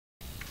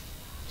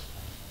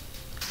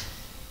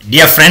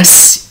Dear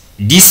friends,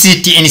 this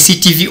is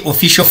TNC TV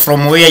official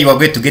from where you are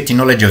going to get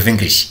knowledge of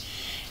English.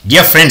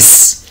 Dear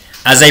friends,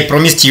 as I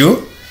promised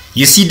you,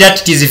 you see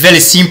that it is very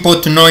simple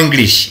to know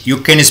English. You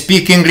can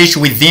speak English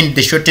within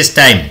the shortest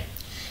time.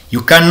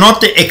 You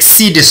cannot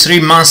exceed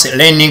 3 months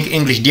learning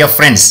English, dear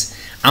friends.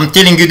 I'm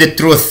telling you the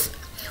truth.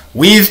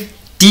 With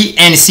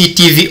TNC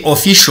TV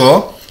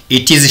official,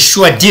 it is a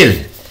sure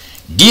deal.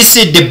 This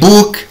is the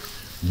book,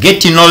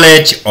 Get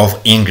Knowledge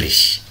of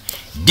English.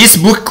 This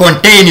book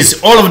contains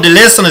all of the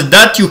lessons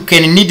that you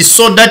can need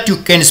so that you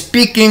can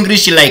speak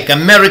English like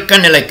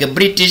American, like a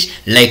British,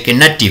 like a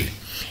native.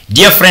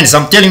 Dear friends,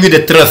 I'm telling you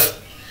the truth.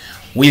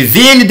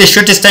 Within the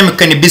shortest time you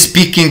can be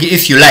speaking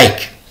if you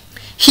like.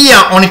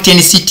 Here on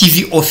TNC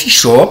TV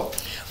official,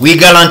 we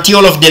guarantee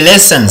all of the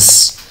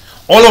lessons.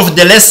 All of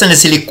the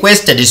lessons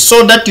requested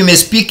so that you may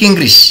speak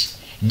English.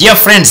 Dear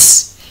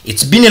friends,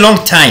 it's been a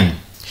long time.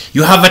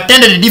 You have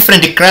attended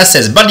different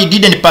classes, but you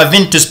didn't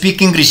permit to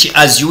speak English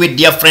as you were,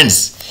 dear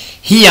friends.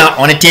 Here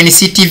on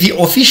TNC TV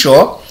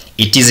official,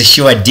 it is a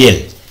sure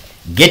deal.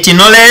 Get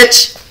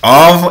knowledge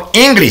of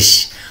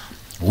English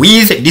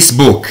with this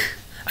book.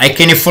 I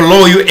can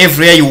follow you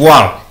everywhere you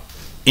are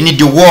in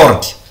the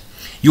world.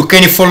 You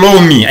can follow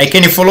me. I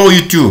can follow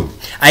you too.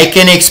 I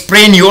can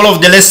explain you all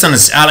of the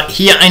lessons are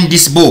here in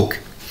this book.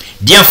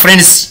 Dear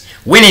friends,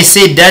 when I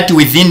say that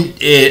within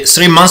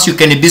 3 months you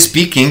can be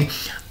speaking,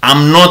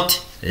 I'm not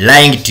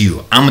lying to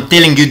you. I'm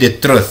telling you the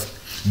truth.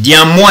 There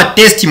are more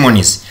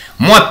testimonies.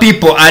 More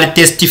people are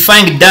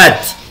testifying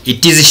that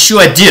it is a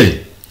sure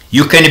deal.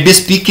 You can be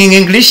speaking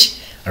English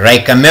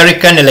like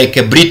American, like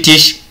a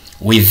British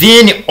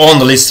within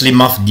only 3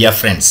 months, dear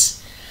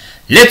friends.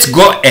 Let's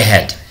go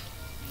ahead.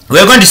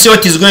 We're going to see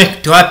what is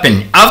going to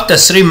happen after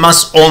 3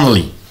 months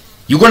only.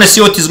 You're going to see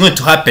what is going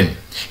to happen.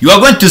 You are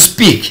going to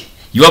speak.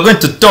 You are going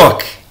to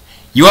talk.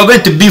 You are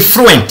going to be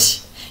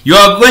fluent. You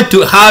are going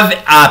to have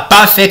a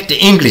perfect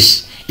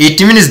English. It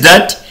means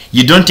that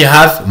you don't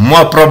have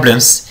more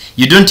problems.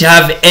 You don't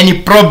have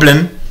any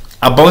problem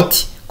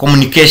about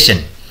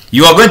communication.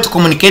 You are going to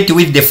communicate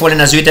with the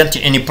foreigners without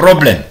any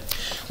problem.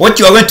 What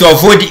you are going to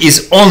avoid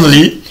is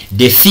only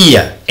the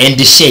fear and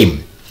the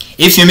shame.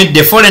 If you meet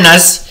the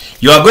foreigners,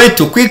 you are going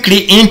to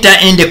quickly enter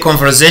in the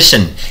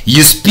conversation.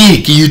 You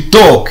speak, you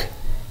talk,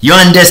 you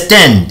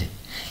understand.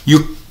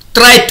 You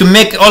try to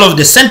make all of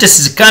the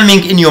sentences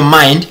coming in your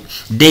mind,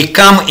 they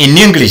come in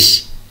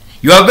English.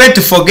 You are going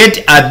to forget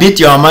a bit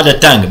your mother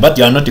tongue, but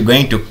you are not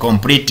going to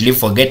completely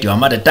forget your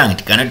mother tongue.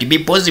 It cannot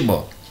be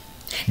possible.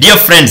 Dear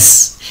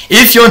friends,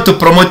 if you want to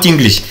promote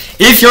English,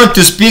 if you want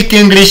to speak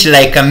English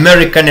like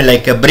American,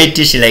 like a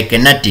British, like a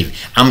native,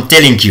 I'm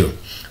telling you,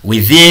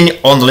 within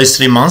only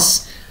 3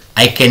 months,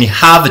 I can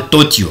have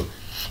taught you.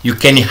 You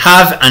can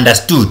have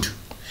understood.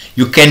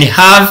 You can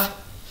have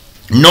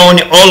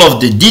known all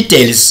of the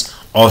details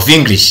of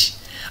English.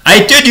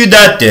 I told you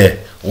that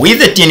with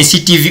the TNC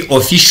TV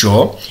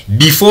official,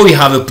 before we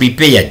have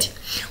prepared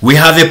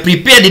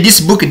this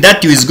book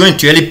that is going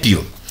to help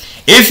you.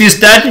 If you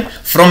start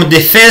from the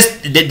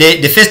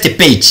first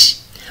page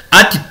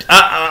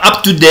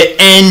up to the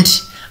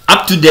end,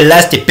 up to the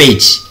last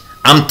page,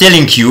 I'm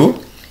telling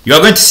you, you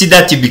are going to see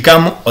that you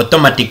become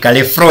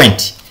automatically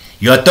fluent.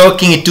 You are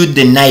talking to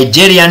the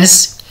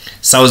Nigerians,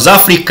 South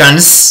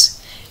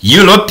Africans,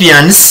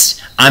 Europeans,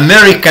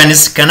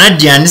 Americans,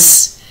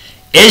 Canadians,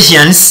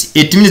 Asians.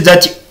 It means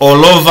that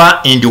all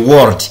over in the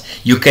world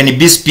you can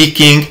be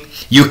speaking,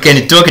 you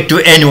can talk to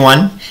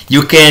anyone,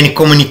 you can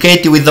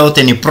communicate without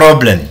any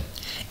problem.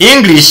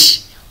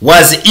 English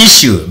was the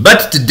issue,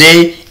 but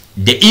today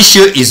the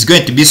issue is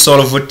going to be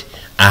solved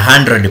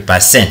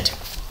 100%.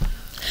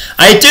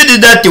 I told you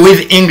that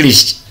with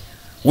English,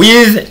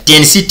 with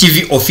TNC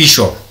TV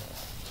official,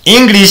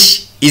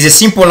 English is a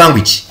simple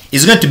language.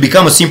 It's going to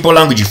become a simple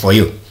language for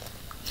you.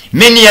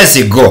 Many years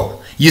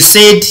ago, you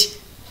said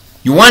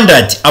you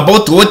wondered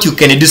about what you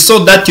can do so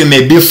that you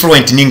may be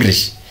fluent in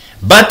English.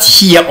 But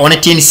here on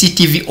TNC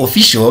TV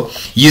official,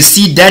 you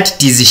see that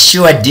it is a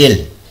sure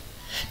deal.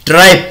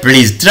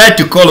 Please try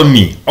to call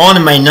me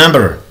on my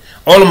number,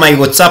 on my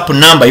WhatsApp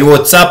number. You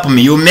WhatsApp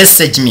me, you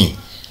message me.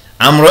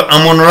 I'm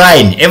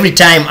online. Every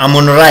time I'm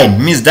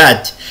online means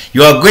that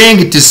you are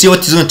going to see what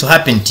is going to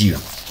happen to you.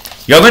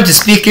 You are going to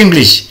speak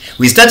English.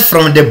 We start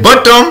from the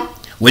bottom,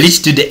 we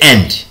reach to the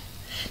end.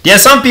 There are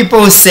some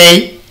people who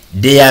say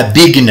they are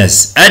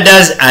beginners,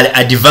 others are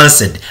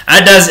advanced,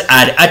 others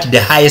are at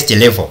the highest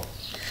level.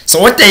 So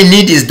what I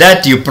need is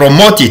that you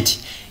promote it.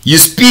 You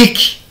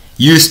speak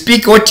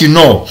what you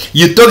know.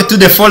 You talk to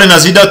the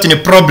foreigners without any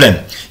problem.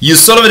 You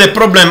solve the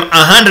problem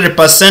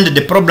 100%,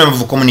 the problem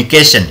of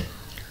communication.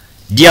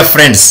 Dear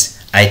friends,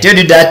 I told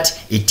you that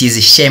it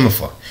is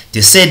shameful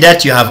to say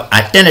that you have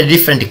attended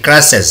different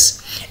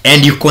classes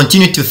and you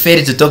continue to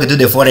fail to talk to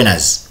the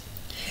foreigners.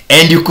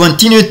 And you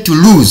continue to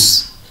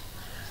lose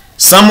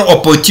some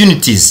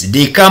opportunities.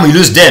 They come, you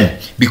lose them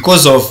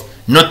because of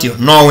not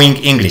knowing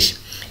English.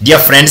 Dear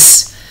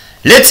friends,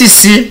 let's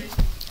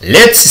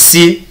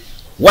see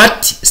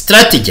what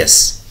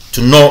strategies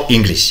to know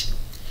English.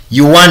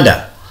 You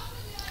wonder,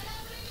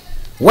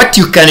 what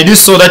you can do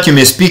so that you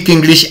may speak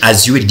English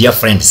as you, dear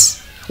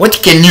friends.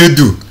 What can you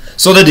do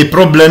so that the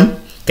problem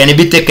can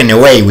be taken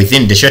away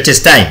within the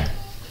shortest time?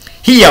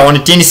 Here on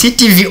TNC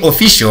TV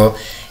Official,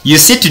 you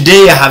see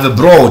today I have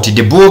brought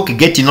the book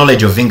Get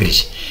Knowledge of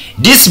English.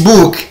 This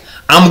book,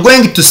 I'm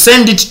going to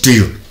send it to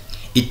you.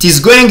 It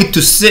is going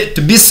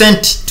to be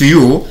sent to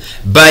you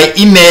by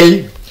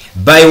email,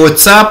 by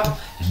WhatsApp.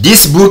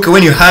 This book,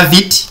 when you have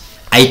it,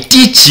 I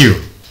teach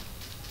you.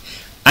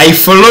 I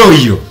follow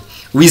you.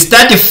 We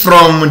start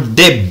from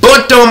the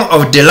bottom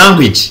of the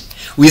language.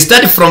 We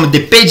start from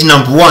the page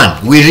number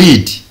 1. We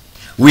read,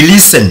 we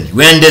listen,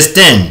 we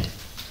understand.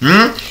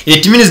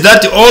 It means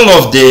that all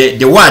of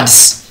the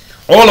words,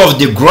 all of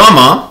the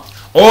grammar,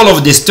 all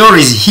of the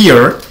stories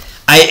here,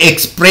 I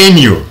explain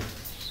you.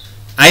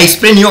 I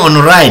explain you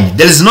online.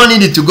 There is no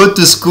need to go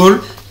to school,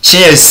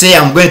 say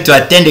I'm going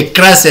to attend a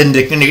class in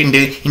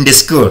the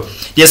school.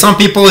 There are some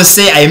people who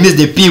say I miss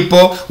the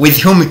people with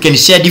whom we can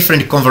share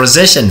different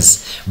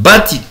conversations.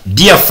 But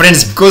dear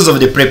friends, because of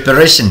the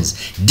preparations,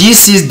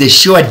 this is the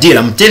sure deal.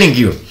 I'm telling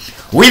you,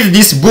 with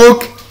this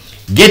book,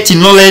 Get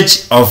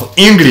Knowledge of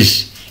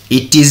English,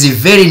 it is a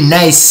very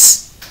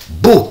nice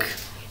book.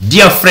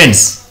 Dear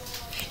friends,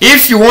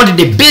 if you want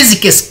the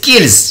basic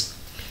skills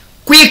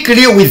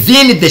quickly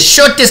within the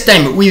shortest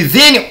time,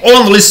 within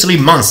only 3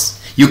 months,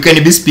 you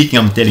can be speaking,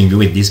 I'm telling you,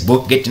 with this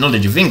book, Get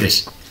Knowledge of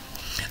English.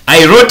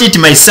 I wrote it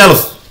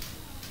myself.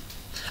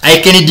 I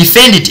can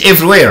defend it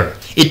everywhere.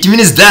 It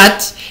means that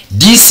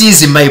this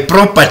is my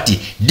property.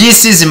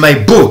 This is my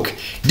book.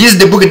 This is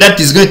the book that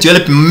is going to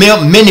help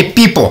many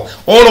people.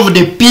 All of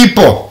the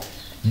people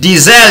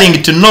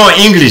desiring to know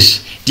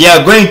English, they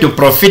are going to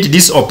profit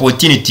this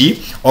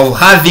opportunity of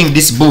having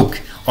this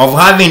book, of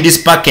having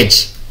this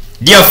package.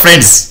 Dear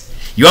friends,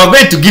 you are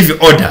going to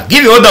give order.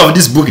 Give order of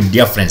this book,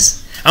 dear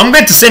friends. I'm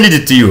going to send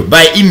it to you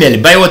by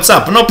email, by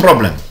WhatsApp, no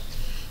problem.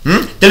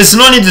 There is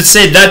no need to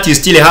say that you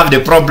still have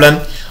the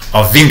problem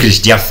of English,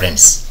 dear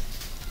friends.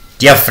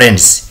 Dear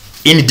friends,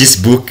 in this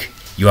book,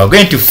 you are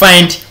going to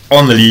find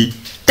only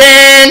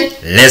 10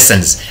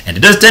 lessons. And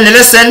those 10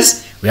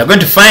 lessons, we are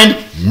going to find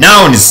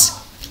nouns.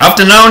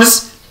 After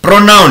nouns,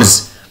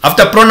 pronouns.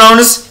 After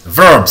pronouns,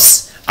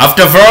 verbs.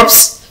 After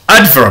verbs,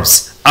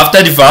 adverbs. After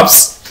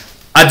adverbs,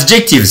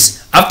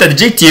 adjectives. After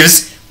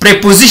adjectives,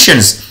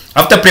 prepositions.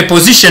 After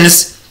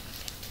prepositions,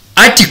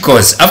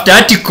 articles. After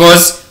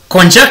articles,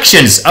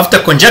 conjunctions. After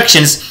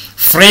conjunctions,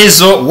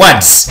 phrasal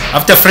words.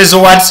 After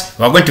phrasal words,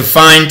 we are going to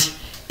find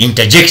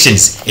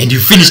interjections. And you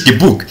finish the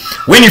book.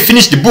 When you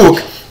finish the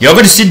book, you are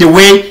going to see the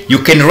way you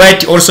can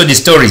write also the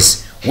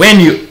stories. When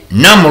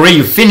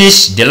you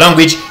finish the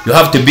language, you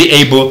have to be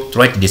able to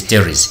write the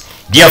stories.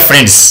 Dear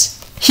friends,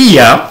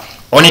 here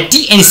on a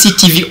TNC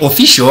TV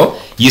Official,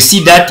 you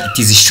see that it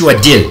is a sure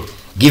deal.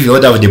 Give you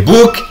order of the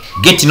book,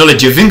 Get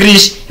Knowledge of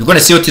English. You're going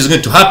to see what is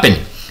going to happen.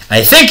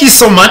 I thank you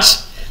so much.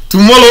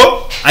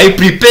 Tomorrow, I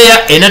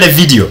prepare another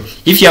video.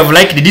 If you have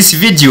liked this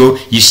video,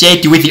 you share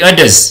it with the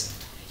others.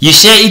 You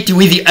share it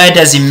with the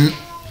others,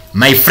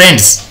 my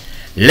friends.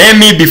 Let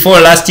me, before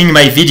ending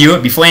my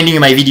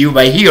video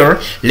by here,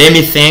 let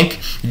me thank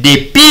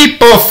the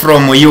people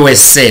from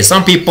USA.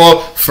 Some people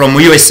from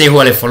USA who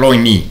are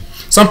following me.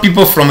 Some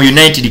people from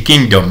United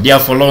Kingdom, they are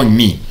following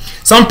me.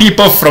 Some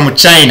people from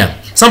China.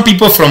 Some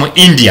people from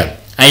India.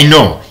 I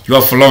know you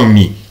are following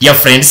me. Dear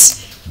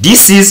friends,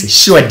 this is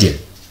sure deal.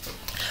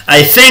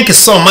 I thank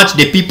so much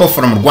the people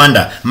from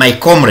Rwanda, my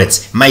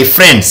comrades, my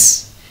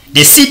friends.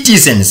 The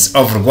citizens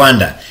of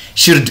Rwanda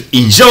should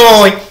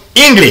enjoy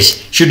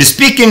English, should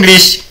speak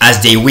English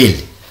as they will.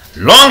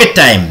 Long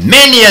time,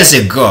 many years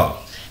ago,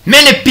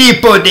 many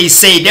people, they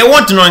say they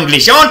want to know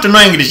English, I want to know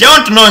English, I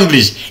want to know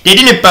English. They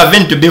didn't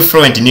prevent to be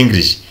fluent in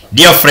English.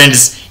 Dear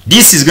friends,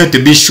 this is going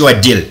to be sure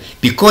deal.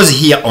 Because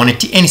here on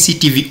TNC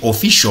TV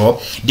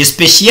Official, the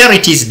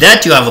speciality is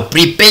that you have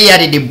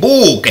prepared the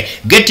book,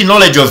 Get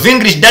Knowledge of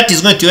English, that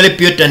is going to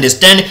help you to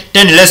understand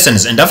 10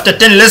 lessons. And after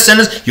 10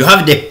 lessons, you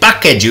have the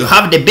package, you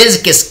have the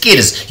basic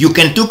skills. You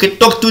can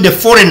talk to the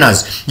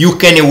foreigners. You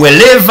can,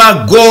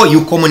 wherever go,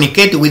 you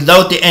communicate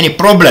without any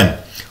problem.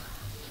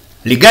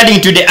 Regarding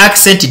to the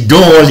accent,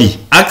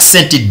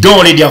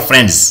 don't, dear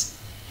friends,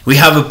 we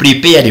have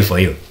prepared for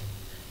you.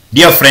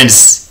 Dear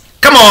friends,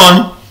 come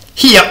on.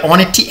 Here on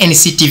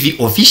TNC TV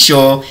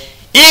Official,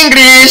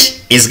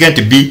 English is going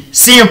to be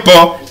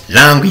simple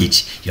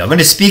language. You are going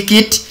to speak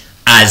it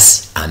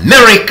as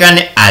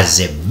American,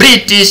 as a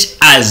British,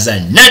 as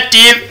a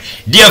native.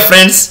 Dear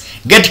friends,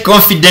 get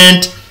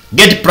confident,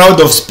 get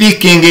proud of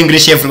speaking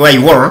English everywhere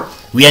you are.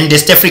 We are in the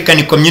East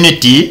African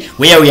community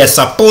where we are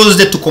supposed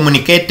to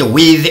communicate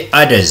with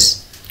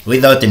others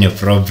without any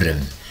problem.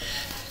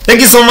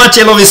 Thank you so much.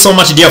 I love you so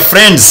much, dear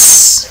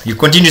friends. You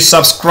continue to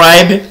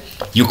subscribe.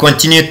 You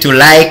continue to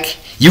like,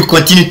 you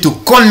continue to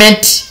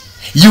comment,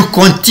 you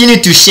continue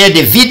to share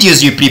the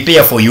videos you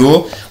prepare for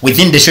you.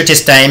 Within the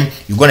shortest time,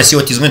 you're going to see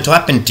what is going to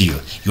happen to you.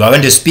 You are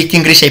going to speak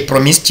English, I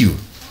promised you.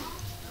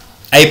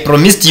 I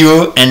promised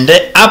you, and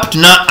up to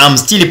now, I'm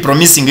still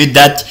promising you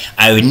that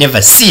I will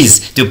never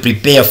cease to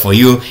prepare for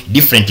you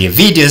different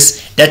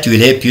videos that will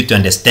help you to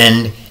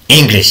understand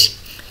English.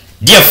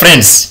 Dear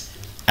friends,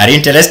 are you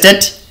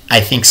interested?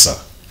 I think so.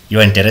 You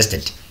are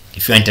interested.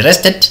 If you are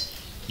interested,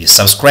 you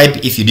subscribe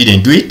if you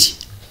didn't do it.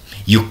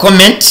 You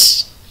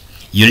comment,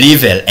 you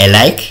leave a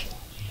like,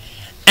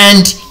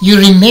 and you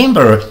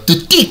remember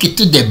to tick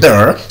to the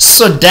bell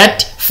so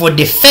that for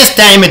the first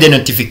time the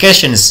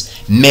notifications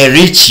may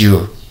reach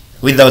you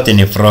without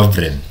any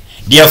problem.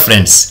 Dear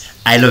friends,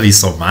 I love you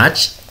so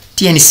much.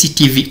 TNC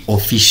TV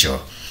official.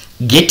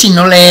 Getting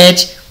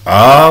knowledge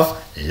of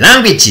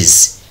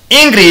languages.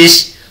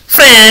 English,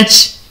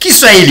 French,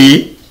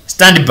 Kiswahili.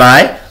 Stand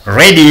by,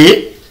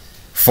 ready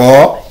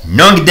for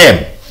knowing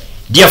them.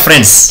 Dear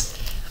friends,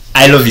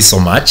 I love you so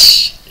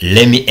much.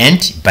 Let me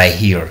end by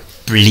here.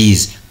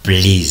 Please,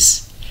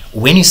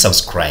 when you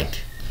subscribe,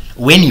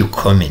 when you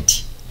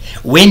comment,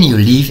 when you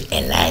leave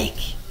a like,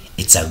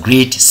 it's a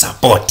great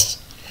support.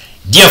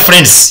 Dear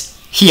friends,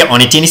 here on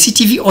TNC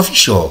TV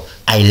official,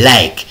 I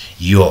like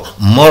your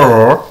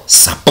moral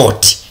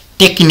support,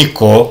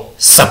 technical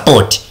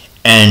support,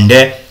 and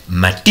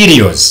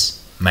material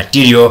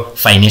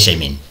financial, I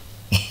mean.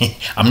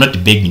 I'm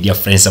not begging, dear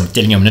friends. I'm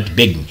telling you, I'm not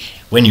begging.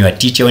 When you're a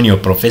teacher, when you're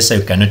a professor,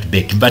 you cannot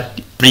beg.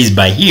 But please,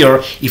 by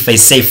here, if I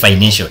say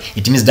financial,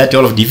 it means that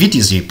all of the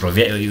videos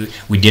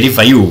we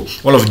deliver you,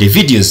 all of the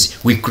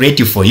videos we create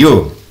for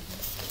you,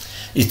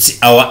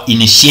 it's our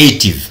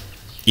initiative.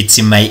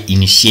 It's my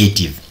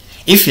initiative.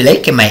 If you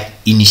like my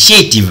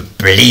initiative,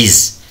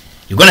 please,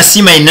 you're gonna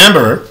see my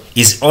number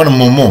is on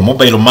Momo,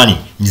 mobile money.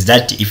 Means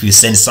that if you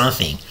send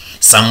something,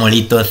 some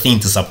little thing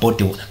to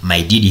support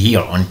my deed here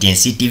on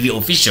TNC TV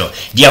official.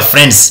 Dear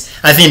friends,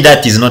 I think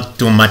that is not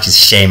too much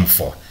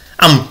shameful.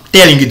 I'm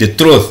telling you the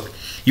truth.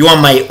 You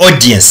are my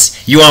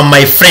audience. You are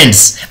my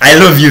friends. I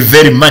love you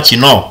very much, you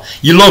know.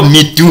 You love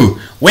me too.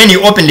 When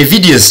you open the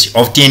videos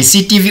of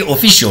TNC TV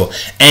official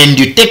and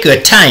you take your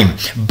time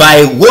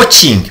by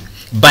watching,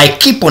 by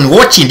keep on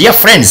watching, dear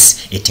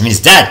friends, it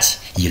means that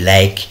you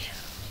like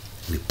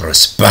we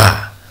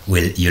prosper.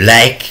 Well, you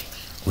like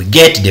we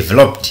get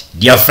developed.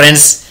 Dear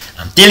friends,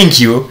 I'm telling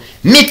you,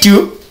 me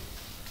too.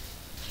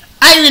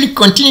 I will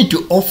continue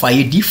to offer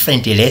you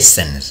different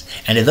lessons.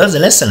 And those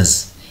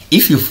lessons,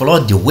 if you follow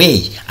the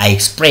way I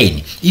explain,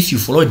 if you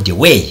follow the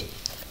way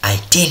I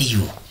tell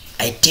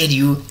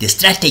you the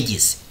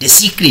strategies, the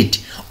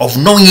secret of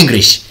knowing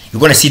English, you're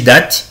going to see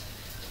that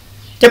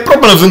the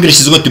problem of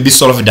English is going to be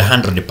solved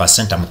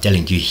 100%. I'm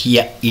telling you,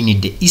 here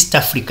in the East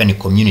African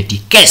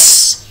community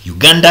case.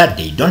 Uganda,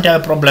 they don't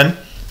have a problem.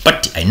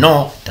 But I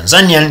know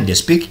Tanzanian, they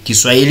speak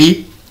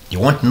Kiswahili. They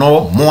want to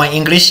know more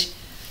English.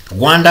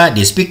 Rwanda,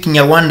 they speak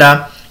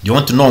Kinyarwanda. They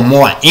want to know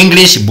more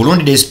English.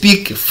 Burundi, they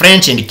speak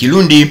French and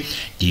Kirundi.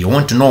 They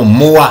want to know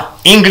more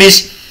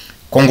English.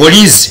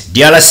 Congolese,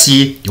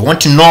 DRC, they want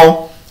to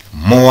know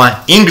more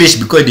English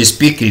because they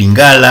speak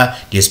Lingala,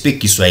 they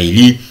speak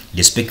Kiswahili,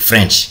 they speak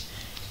French.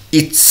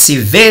 It's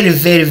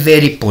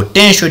very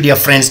potential, dear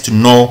friends, to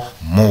know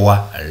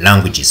more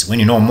languages. When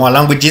you know more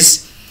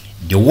languages,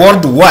 the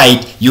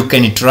worldwide, you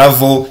can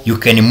travel, you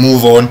can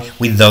move on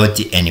without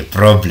any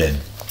problem.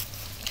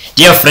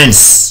 Dear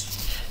friends,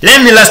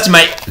 let me last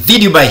my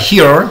video by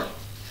here.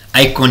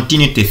 I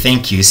continue to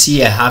thank you.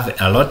 See, I have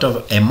a lot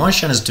of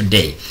emotions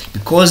today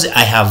because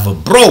I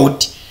have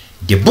brought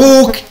the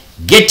book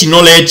Get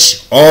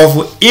Knowledge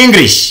of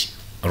English,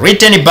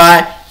 written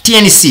by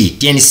TNC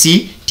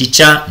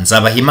teacher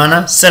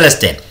Nzabahimana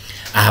Celeste.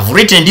 I have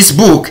written this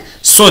book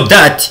so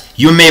that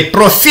you may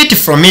profit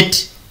from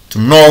it to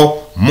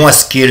know more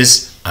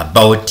skills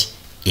about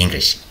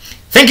English.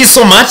 Thank you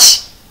so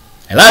much.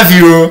 I love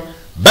you.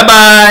 Bye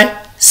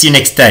bye. See you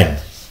next time.